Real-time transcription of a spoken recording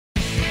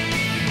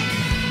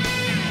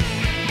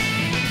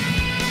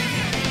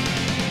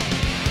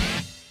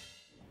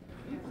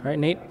All right,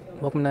 Nate,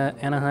 welcome to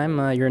Anaheim.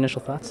 Your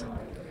initial thoughts?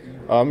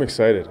 I'm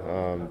excited,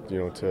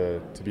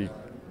 to be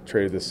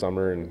traded this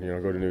summer and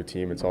go to a new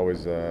team. It's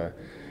always a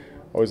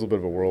little bit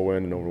of a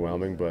whirlwind and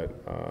overwhelming, but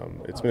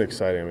it's been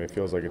exciting. I mean, it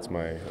feels like it's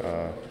my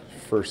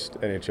first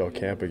NHL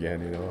camp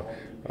again.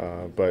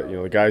 But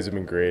the guys have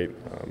been great.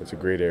 It's a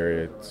great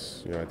area.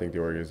 I think the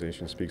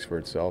organization speaks for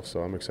itself.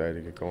 So I'm excited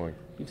to get going.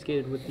 You've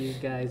skated with these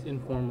guys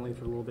informally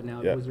for a little bit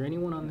now. Yeah. Was there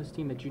anyone on this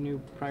team that you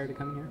knew prior to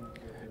coming here?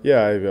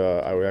 Yeah,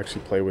 I would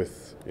actually play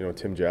with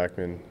Tim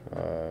Jackman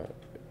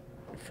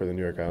for the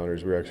New York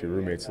Islanders. We were actually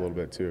roommates a little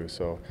bit too.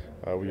 So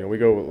we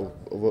go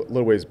a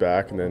little ways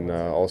back, and then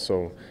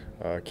also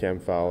Cam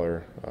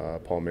Fowler,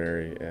 Paul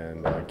Mary,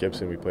 and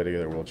Gibson. We played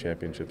together at World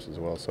Championships as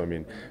well. So I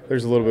mean,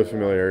 there's a little bit of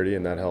familiarity,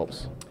 and that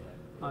helps.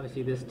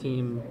 Obviously, this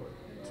team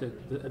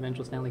took the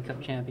eventual Stanley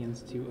Cup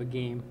champions to a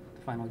game,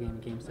 the final game,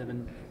 Game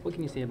 7. What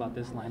can you say about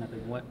this lineup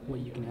and what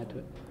you can add to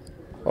it?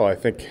 Oh, I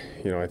think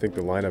the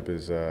lineup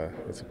is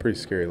it's a pretty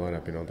scary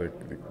lineup.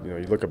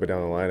 You look up and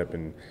down the lineup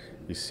and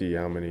you see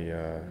how many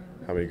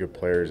good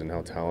players and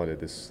how talented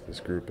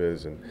this group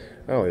is, and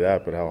not only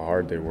that, but how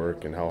hard they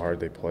work and how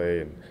hard they play,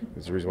 and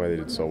it's the reason why they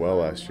did so well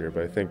last year.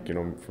 But I think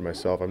for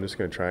myself, I'm just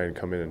going to try and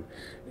come in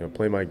and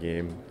play my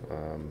game.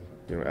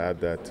 Add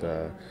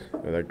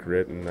that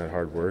grit and that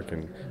hard work,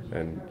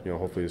 and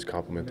hopefully just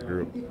complement the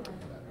group.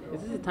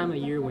 Is this a time of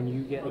the year when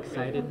you get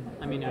excited?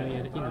 I mean, you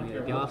had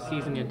the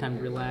off-season, you had time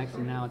to relax,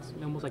 and now it's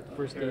almost like the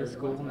first day of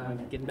school, now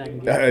getting back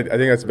in I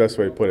think that's the best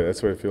way to put it.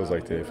 That's what it feels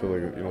like today. I feel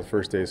like, the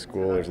first day of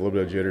school, there's a little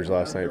bit of jitters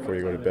last night before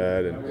you go to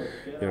bed,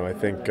 and, I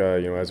think,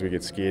 as we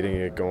get skating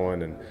and get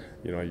going, and,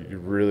 you're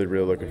really,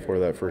 really looking forward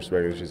to that first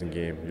regular season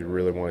game. You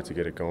really want it to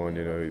get it going.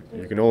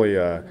 You can only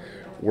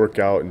work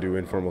out and do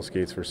informal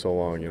skates for so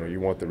long. You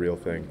want the real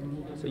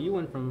thing. So you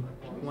went from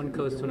one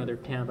coast to another,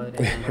 Tampa.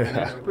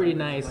 That's pretty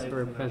nice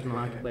for a professional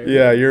hockey player.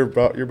 Yeah, you're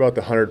about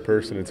the 100th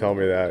person to tell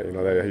me that.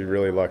 That he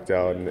really lucked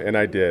out, and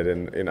I did.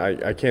 And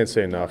I can't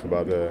say enough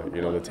about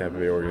the Tampa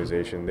Bay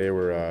organization. They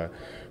were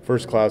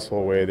first class the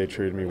whole way. They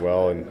treated me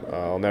well, and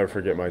I'll never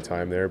forget my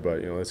time there.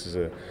 But this is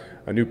a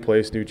new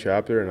place, new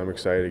chapter, and I'm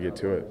excited to get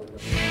to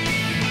it.